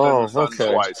twice, then the Suns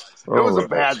twice. It was a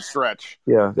bad stretch.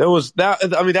 Yeah, there was that.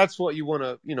 I mean, that's what you want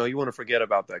to forget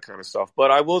about that kind of stuff. But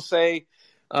I will say,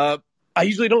 I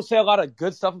usually don't say a lot of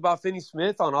good stuff about Finney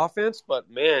Smith on offense,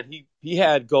 but man, he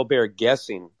had Gobert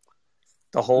guessing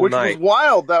the whole night. Which was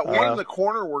wild. That one in the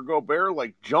corner where Gobert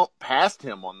jumped past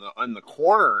him on the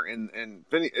corner, and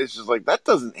Finney, it's just like that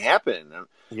doesn't happen.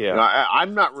 Yeah,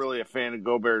 I'm not really a fan of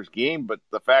Gobert's game, but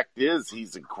the fact is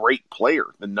he's a great player.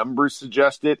 The numbers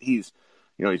suggest it. He's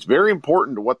very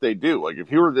important to what they do. Like if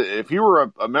he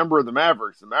were a member of the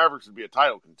Mavericks would be a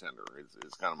title contender.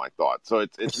 Is kind of my thought. So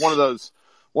it's one of those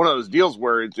deals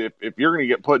where if you're going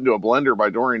to get put into a blender by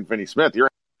Dorian Finney-Smith, you're.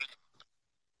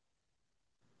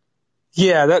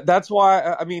 Yeah, that's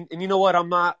why. I mean, and you know what? I'm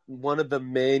not one of the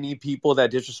many people that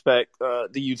disrespect the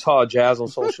Utah Jazz on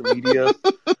social media.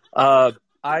 I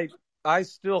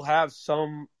still have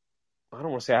some. I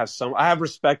don't want to say I have some. I have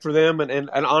respect for them, and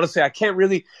honestly, I can't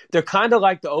really. They're kind of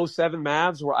like the 07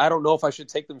 Mavs, where I don't know if I should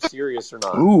take them serious or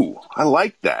not. Ooh, I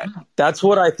like that. That's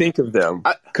what I think of them.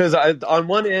 Because on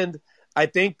one end, I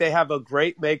think they have a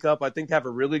great makeup. I think they have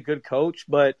a really good coach,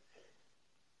 but.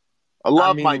 I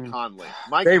love Mike Conley.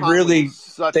 Mike Conley is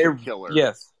such a killer.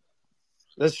 Yes,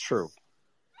 that's true.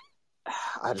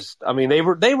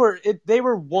 They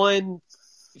were one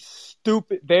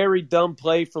stupid, very dumb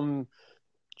play from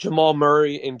Jamal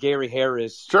Murray and Gary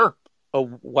Harris. Sure.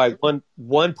 Like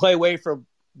one play away from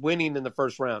winning in the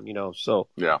first round, so.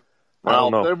 Yeah.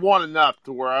 Well, they've won enough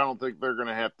to where I don't think they're going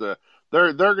to have to.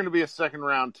 They're going to be a second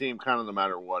round team, kind of no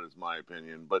matter what, is my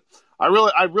opinion. But I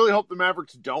really hope the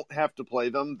Mavericks don't have to play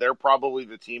them. They're probably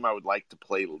the team I would like to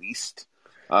play least,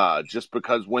 just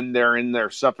because when they're in their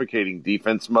suffocating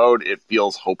defense mode, it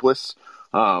feels hopeless.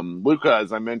 Luka,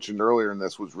 as I mentioned earlier in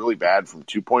this, was really bad from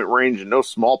 2-point range, in no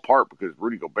small part because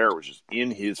Rudy Gobert was just in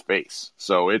his face.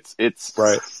 So it's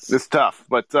right. It's tough.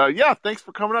 But yeah, thanks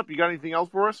for coming up. You got anything else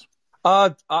for us?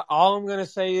 All I'm going to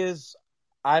say is,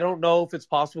 I don't know if it's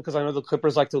possible because I know the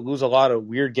Clippers like to lose a lot of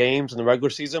weird games in the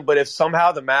regular season. But if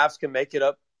somehow the Mavs can make it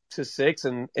up to 6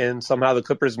 and somehow the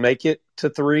Clippers make it to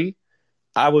 3,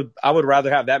 I would rather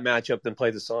have that matchup than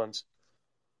play the Suns.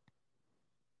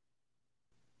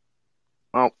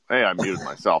 Oh, hey, I muted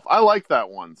myself. I like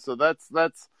that one. So that's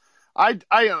I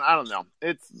don't know.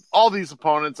 It's all these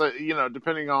opponents,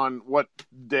 depending on what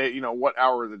day, what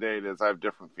hour of the day it is, I have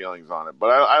different feelings on it. But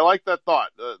I like that thought.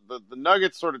 The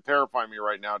Nuggets sort of terrify me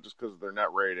right now just because of their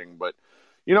net rating. But,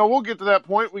 we'll get to that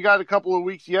point. We got a couple of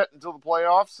weeks yet until the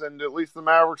playoffs, and at least the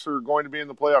Mavericks are going to be in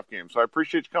the playoff game. So I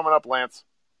appreciate you coming up, Lance.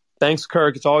 Thanks,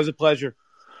 Kirk. It's always a pleasure.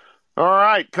 All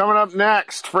right, coming up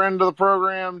next, friend of the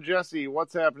program, Jesse.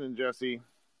 What's happening, Jesse?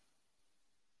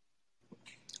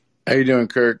 How you doing,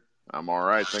 Kirk? I'm all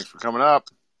right. Thanks for coming up.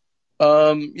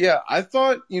 Yeah, I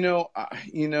thought,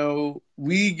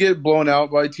 we get blown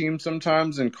out by teams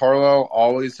sometimes, and Carlisle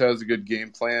always has a good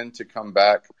game plan to come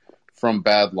back from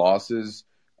bad losses.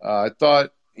 I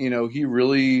thought, he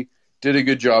really did a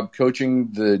good job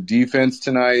coaching the defense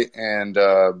tonight and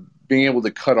being able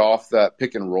to cut off that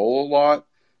pick and roll a lot.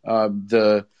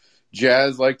 The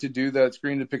Jazz like to do that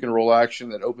screen to pick and roll action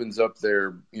that opens up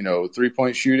their,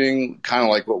 3-point shooting, kind of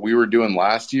like what we were doing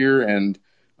last year. And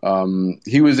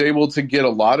he was able to get a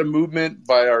lot of movement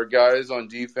by our guys on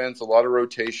defense, a lot of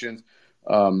rotations.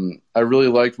 I really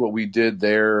liked what we did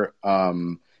there.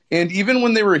 And even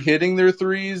when they were hitting their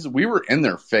threes, we were in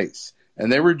their face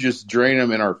and they were just draining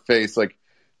them in our face.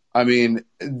 I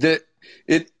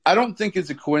don't think it's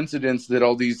a coincidence that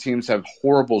all these teams have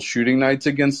horrible shooting nights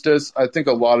against us. I think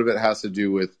a lot of it has to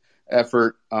do with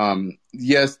effort.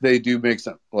 Yes, they do make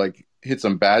some hit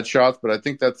some bad shots, but I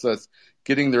think that's us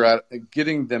getting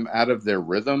them out of their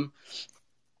rhythm.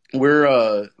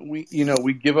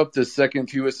 We give up the second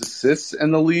fewest assists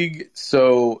in the league,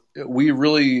 so we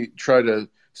really try to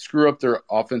screw up their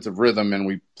offensive rhythm, and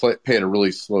we play at a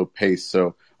really slow pace.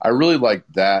 So I really like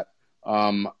that.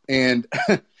 And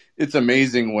it's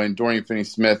amazing when Dorian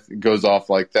Finney-Smith goes off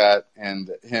like that,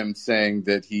 and him saying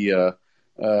that he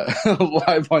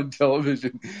live on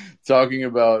television talking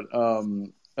about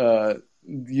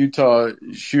Utah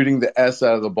shooting the S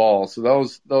out of the ball. So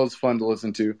that was fun to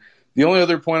listen to. The only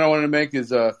other point I wanted to make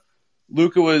is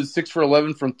Luka was 6 for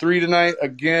 11 from 3 tonight.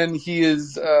 Again, he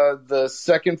is the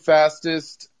second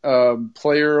fastest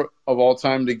player of all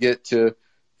time to get to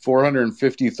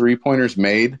 450 3-pointers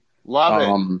made. Love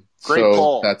it. Great so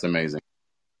pull. That's amazing.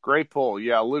 Great pull.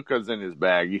 Yeah, Luka's in his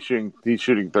bag. He's shooting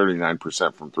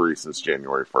 39% from 3 since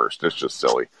January 1st. It's just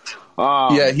silly.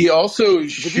 He also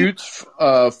shoots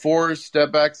 4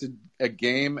 step backs a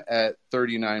game at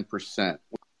 39%.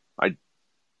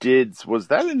 Was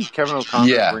that in Kevin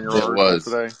O'Connor's Ringer article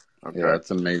today? Okay. Yeah, that's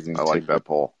amazing. I like that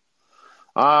poll.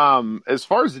 As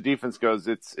far as the defense goes,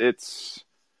 it's.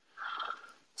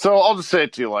 So I'll just say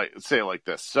it like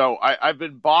this. So I've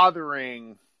been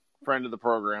bothering friend of the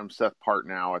program Seth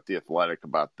Partnow at The Athletic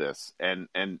about this, and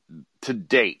to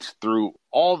date, through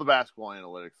all the basketball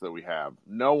analytics that we have,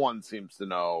 no one seems to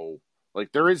know.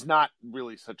 Like, there is not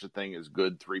really such a thing as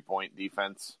good 3-point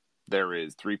defense. There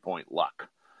is 3-point luck.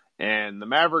 And the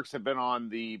Mavericks have been on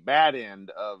the bad end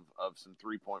of some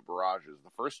 3-point barrages. The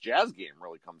first Jazz game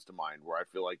really comes to mind, where I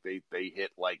feel like they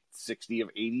hit like 60 of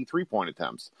 80 3-point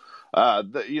attempts.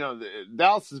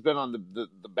 Dallas has been on the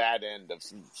bad end of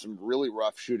some really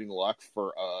rough shooting luck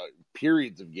for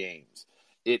periods of games.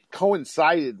 It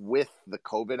coincided with the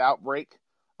COVID outbreak,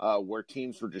 where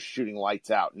teams were just shooting lights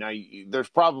out. Now, there's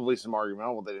probably some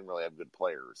argument, well, they didn't really have good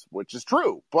players, which is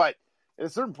true. But at a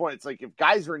certain point, it's like if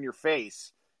guys are in your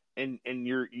face, and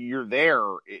you're there,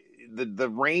 the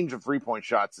range of 3-point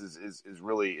shots is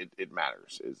really it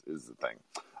matters is the thing.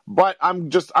 But I'm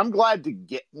glad to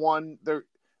get one.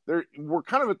 We're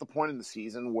kind of at the point in the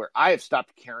season where I have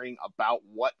stopped caring about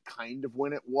what kind of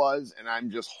win it was, and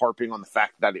I'm just harping on the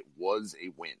fact that it was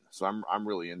a win. So I'm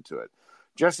really into it.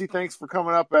 Jesse, thanks for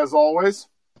coming up as always.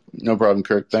 No problem,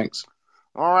 Kirk. Thanks.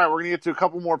 All right, we're gonna get to a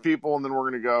couple more people, and then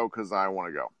we're gonna go because I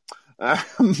want to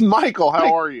go. Michael,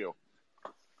 how are you?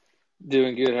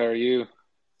 Doing good. How are you?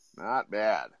 Not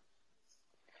bad.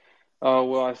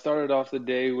 Well, I started off the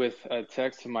day with a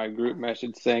text to my group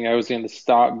message saying I was going to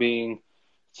stop being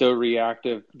so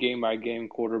reactive game by game,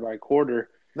 quarter by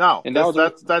quarter. No, and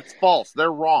that's false.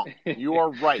 They're wrong. You are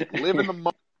right. Live in the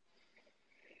moment.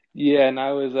 Yeah, and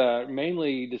I was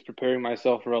mainly just preparing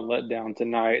myself for a letdown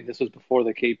tonight. This was before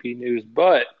the KP news,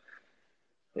 but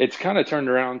it's kind of turned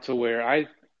around to where I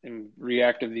am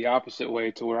reactive the opposite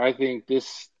way, to where I think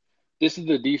this is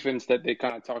the defense that they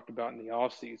kind of talked about in the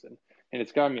offseason. And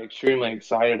it's got me extremely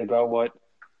excited about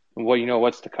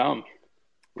what's to come.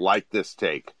 Like this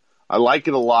take. I like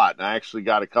it a lot. And I actually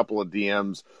got a couple of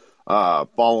DMs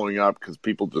following up because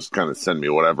people just kind of send me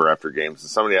whatever after games. And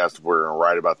somebody asked if we're going to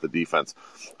write about the defense.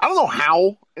 I don't know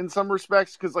how in some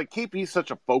respects, because like KP is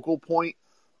such a focal point.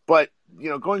 But,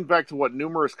 going back to what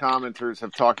numerous commenters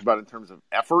have talked about in terms of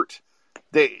effort,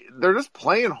 they're just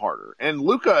playing harder, and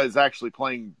Luka is actually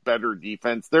playing better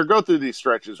defense. They go through these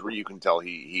stretches where you can tell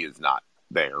he is not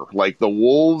there. Like the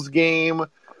Wolves game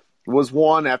was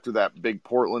one after that big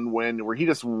Portland win where he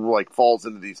just like falls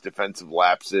into these defensive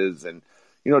lapses. And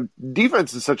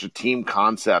defense is such a team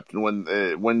concept, and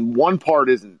when one part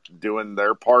isn't doing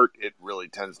their part, it really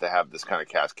tends to have this kind of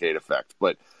cascade effect.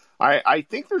 But I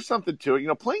think there's something to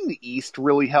it. Playing the East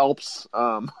really helps,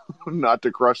 not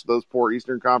to crush those poor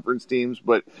Eastern Conference teams.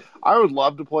 But I would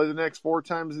love to play the next 4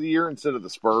 times of the year instead of the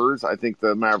Spurs. I think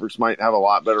the Mavericks might have a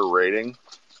lot better rating.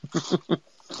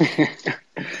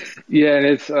 Yeah, and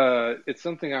it's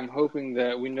something I'm hoping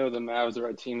that we know the Mavs are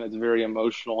a team that's very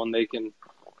emotional, and they can,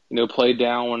 play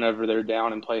down whenever they're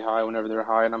down and play high whenever they're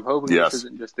high. And I'm hoping This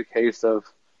isn't just a case of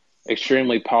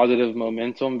extremely positive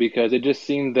momentum, because it just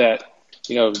seemed that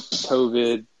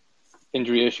COVID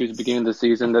injury issues at the beginning of the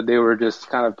season, that they were just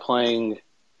kind of playing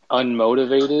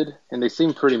unmotivated, and they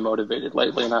seem pretty motivated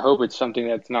lately. And I hope it's something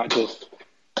that's not just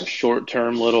a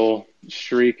short-term little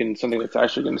streak and something that's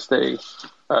actually going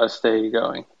to stay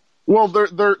going. Well,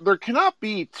 there cannot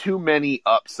be too many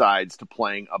upsides to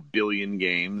playing a billion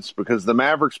games because the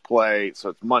Mavericks play, so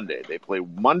it's Monday. They play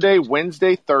Monday,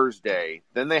 Wednesday, Thursday,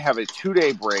 then they have a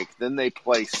 2-day break, then they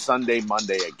play Sunday,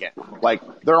 Monday again. Like,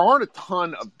 there aren't a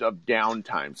ton of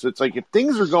downtime. So it's like if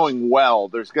things are going well,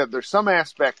 there's some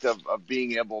aspect of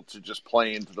being able to just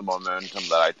play into the momentum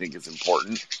that I think is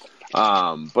important.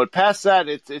 But past that,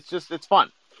 it's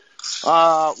fun.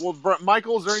 Well,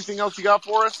 Michael, is there anything else you got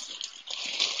for us?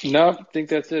 No, I think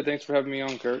that's it. Thanks for having me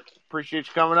on, Kirk. Appreciate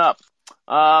you coming up.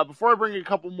 Before I bring a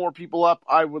couple more people up,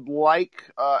 I would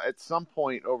like at some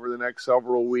point over the next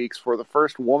several weeks for the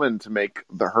first woman to make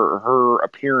her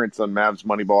appearance on Mavs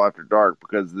Moneyball After Dark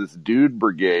because this dude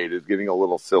brigade is getting a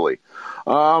little silly.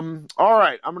 All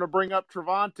right, I'm going to bring up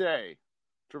Trevante.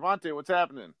 Trevante, what's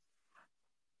happening?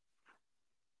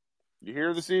 You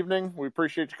here this evening? We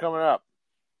appreciate you coming up.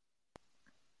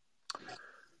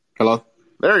 Hello.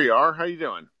 There you are. How you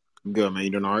doing? I'm good, man.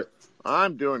 You doing all right?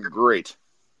 I'm doing great.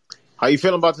 How you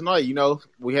feeling about tonight? You know,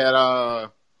 we had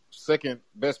second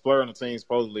best player on the team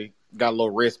supposedly got a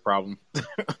little wrist problem.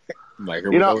 Like,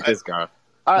 here we go with this guy.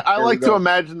 I like to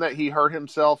imagine that he hurt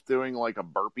himself doing like a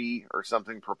burpee or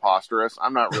something preposterous.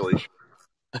 I'm not really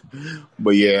sure.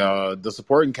 But yeah, the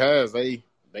supporting cast, they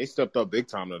stepped up big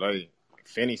time today.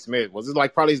 Finney Smith, was it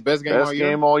like probably his best game all year?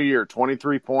 Best game all year,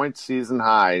 23 points, season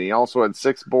high. And he also had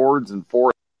 6 boards and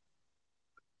 4.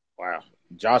 Wow.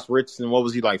 Josh Richardson, what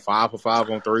was he, like 5 for 5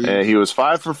 on threes? Yeah, he was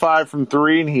 5 for 5 from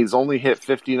 3, and he's only hit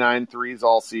 59 threes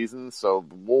all season. So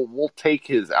we'll take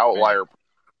his outlier.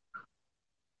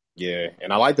 Yeah,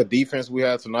 and I like the defense we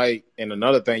had tonight. And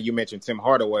another thing, you mentioned Tim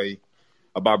Hardaway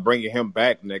about bringing him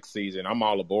back next season. I'm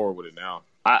all aboard with it now.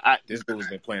 This dude's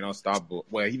been playing unstoppable.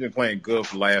 Well, he's been playing good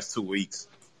for the last 2 weeks.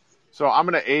 So I'm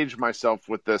going to age myself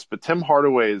with this, but Tim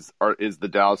Hardaway is the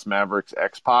Dallas Mavericks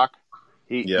X-Pac.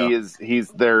 He's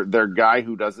their guy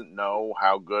who doesn't know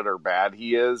how good or bad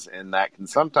he is, and that can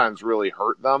sometimes really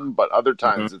hurt them, but other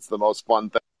times it's the most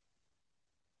fun thing.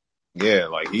 Yeah,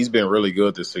 like he's been really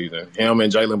good this season. Him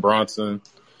and Jalen Brunson,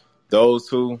 those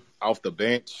two off the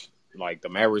bench, like the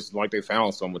Mavericks, like they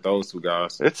found some with those two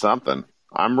guys. It's something.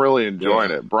 I'm really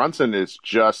enjoying it. Brunson is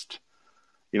just,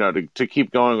 to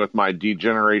keep going with my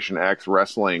D-Generation X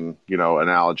wrestling,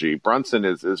 analogy, Brunson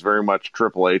is very much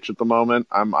Triple H at the moment.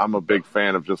 I'm a big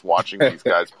fan of just watching these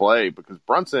guys play because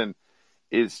Brunson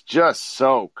is just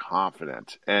so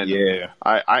confident. And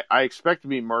I expect to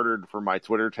be murdered for my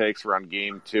Twitter takes around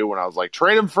game 2 when I was like,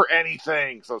 trade him for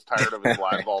anything. So I was tired of his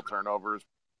live ball turnovers.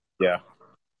 Yeah.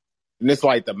 And it's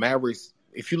like the Mavericks,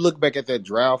 if you look back at that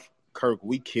draft, Kirk,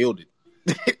 we killed it.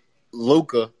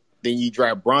 Luka, then you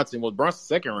draft Brunson. Was Brunson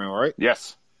second round, right?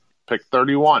 Yes. Pick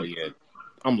 31. So, yeah.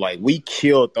 I'm like, we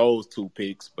killed those 2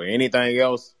 picks. But anything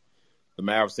else, the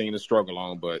Mavericks seem to struggle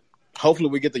on. But hopefully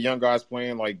we get the young guys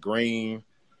playing like Green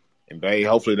and Bay.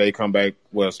 Hopefully they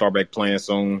start back playing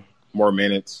soon, more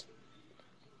minutes.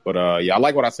 But, I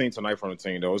like what I seen tonight from the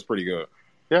team, though. It was pretty good.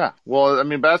 Yeah, well, I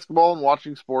mean, basketball and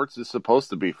watching sports is supposed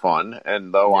to be fun,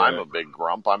 and though I'm a big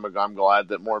grump, I'm glad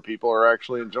that more people are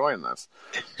actually enjoying this.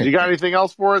 You got anything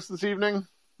else for us this evening?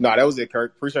 No, that was it,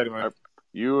 Kirk. Appreciate it, man.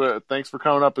 You, thanks for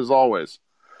coming up as always.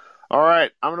 All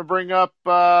right, I'm going to bring up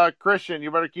Christian.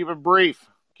 You better keep it brief.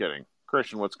 Kidding.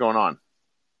 Christian, what's going on?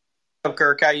 Hello,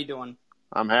 Kirk. How you doing?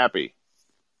 I'm happy.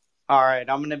 All right,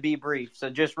 I'm going to be brief. So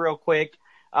just real quick.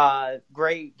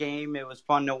 Great game. It was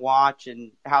fun to watch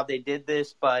and how they did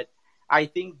this, but I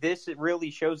think this really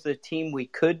shows the team we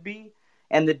could be.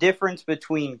 And the difference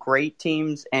between great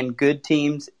teams and good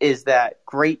teams is that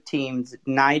great teams,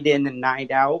 night in and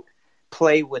night out,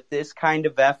 play with this kind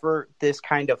of effort, this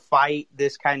kind of fight,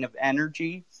 this kind of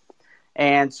energy.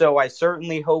 And so I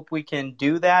certainly hope we can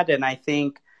do that. And I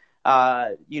think,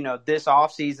 this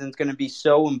offseason is going to be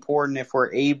so important if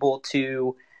we're able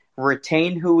to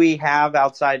retain who we have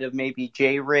outside of maybe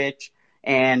Jay Rich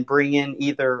and bring in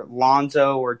either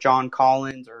Lonzo or John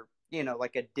Collins or,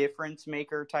 like a difference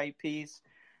maker type piece.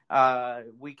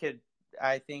 We could,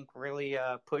 I think, really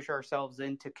push ourselves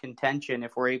into contention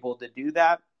if we're able to do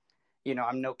that.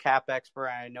 I'm no cap expert.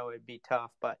 I know it'd be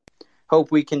tough, but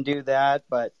hope we can do that.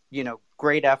 But,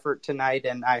 great effort tonight,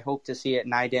 and I hope to see it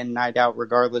night in, night out,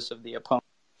 regardless of the opponent.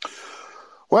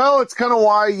 Well, it's kind of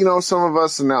why, some of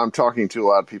us, and now I'm talking to a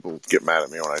lot of people get mad at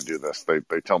me when I do this. They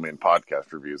tell me in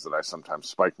podcast reviews that I sometimes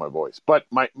spike my voice. But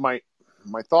my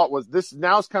thought was this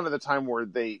now's kind of the time where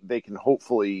they can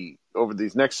hopefully, over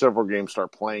these next several games,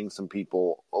 start playing some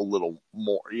people a little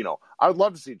more. I would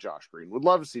love to see Josh Green. Would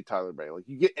love to see Tyler Bay. Like,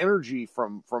 you get energy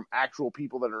from actual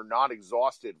people that are not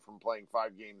exhausted from playing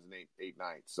 5 games in eight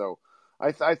nights. So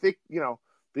I think,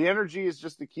 the energy is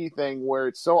just the key thing where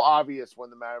it's so obvious when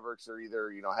the Mavericks are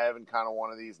either, having kind of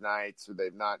one of these nights or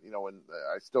they've not, when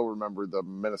I still remember the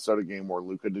Minnesota game where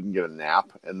Luka didn't get a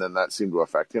nap and then that seemed to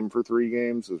affect him for 3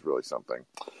 games. It was really something.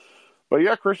 But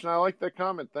yeah, Christian, I like that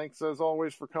comment. Thanks as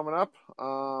always for coming up.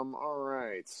 All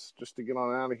right, just to get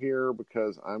on out of here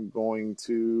because I'm going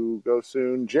to go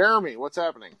soon. Jeremy, what's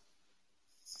happening?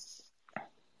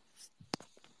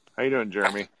 How you doing,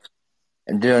 Jeremy?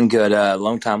 I'm doing good.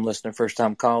 Long-time listener,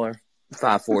 first-time caller,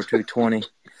 54220.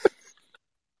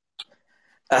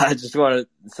 I just want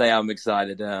to say I'm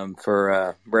excited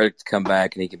for Reddick to come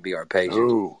back and he can be our patient.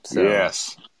 Ooh,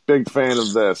 yes. Big fan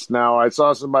of this. Now, I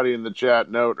saw somebody in the chat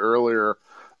note earlier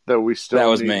that we still That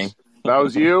was need. me. That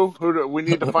was you? We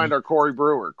need to find our Corey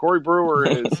Brewer. Corey Brewer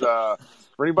is, for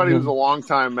anybody who's a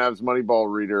longtime Mavs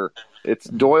Moneyball reader, it's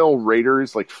Doyle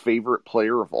Rader's, favorite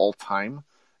player of all time.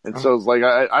 And so it's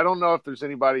I don't know if there's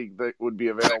anybody that would be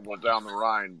available down the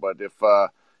Rhine, but if,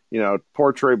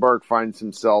 poor Trey Burke finds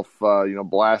himself,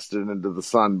 blasted into the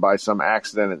sun by some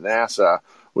accident at NASA,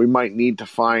 we might need to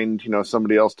find,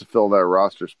 somebody else to fill that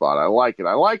roster spot. I like it.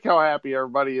 I like how happy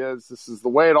everybody is. This is the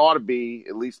way it ought to be,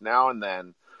 at least now and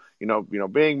then.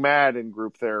 Being mad in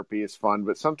group therapy is fun,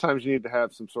 but sometimes you need to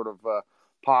have some sort of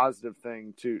positive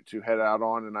thing to head out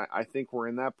on, and I think we're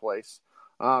in that place.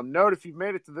 Note, if you've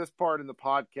made it to this part in the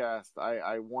podcast,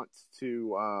 I want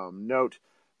to note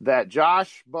that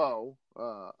Josh Bowe,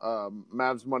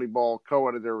 Mavs Moneyball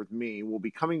co-editor with me, will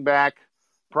be coming back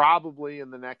probably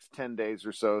in the next 10 days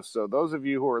or so. So those of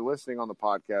you who are listening on the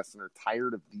podcast and are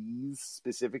tired of these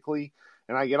specifically,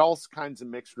 and I get all kinds of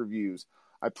mixed reviews,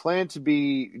 I plan to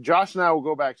be, Josh and I will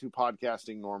go back to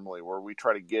podcasting normally where we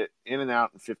try to get in and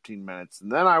out in 15 minutes.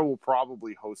 And then I will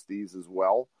probably host these as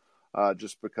well.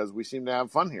 Just because we seem to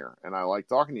have fun here, and I like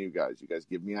talking to you guys. You guys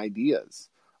give me ideas.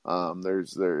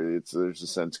 There's a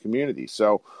sense of community.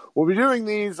 So we'll be doing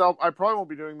these. I probably won't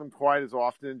be doing them quite as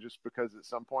often, just because at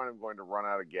some point I'm going to run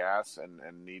out of gas and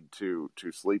need to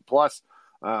sleep. Plus,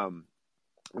 I'm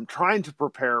trying to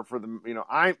prepare for the.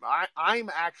 I'm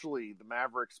actually the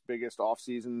Mavericks' biggest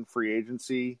offseason free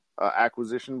agency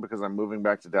acquisition because I'm moving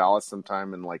back to Dallas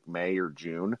sometime in May or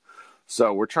June.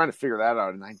 So we're trying to figure that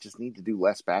out, and I just need to do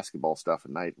less basketball stuff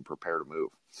at night and prepare to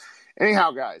move.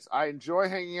 Anyhow, guys, I enjoy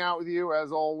hanging out with you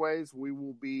as always. We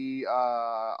will be,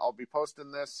 I'll be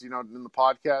posting this, in the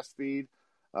podcast feed.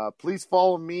 Please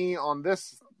follow me on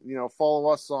this, follow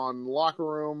us on Locker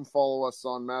Room, follow us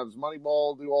on Mavs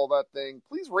Moneyball, do all that thing.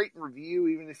 Please rate and review,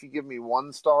 even if you give me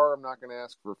 1 star. I'm not going to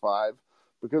ask for 5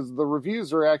 because the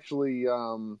reviews are actually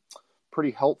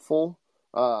pretty helpful.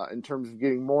 In terms of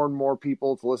getting more and more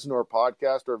people to listen to our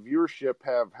podcast. Our viewership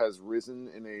has risen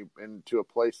into a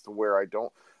place to where I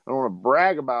don't want to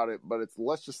brag about it, but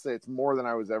let's just say it's more than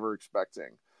I was ever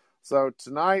expecting. So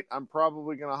tonight I'm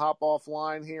probably going to hop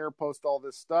offline here, post all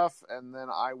this stuff, and then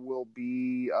I will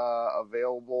be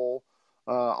available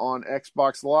on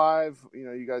Xbox Live.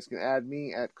 You guys can add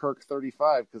me at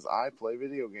Kirk35 because I play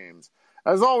video games.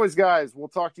 As always, guys, we'll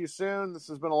talk to you soon. This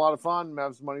has been a lot of fun.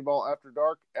 Mavs Moneyball After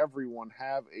Dark. Everyone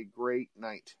have a great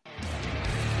night.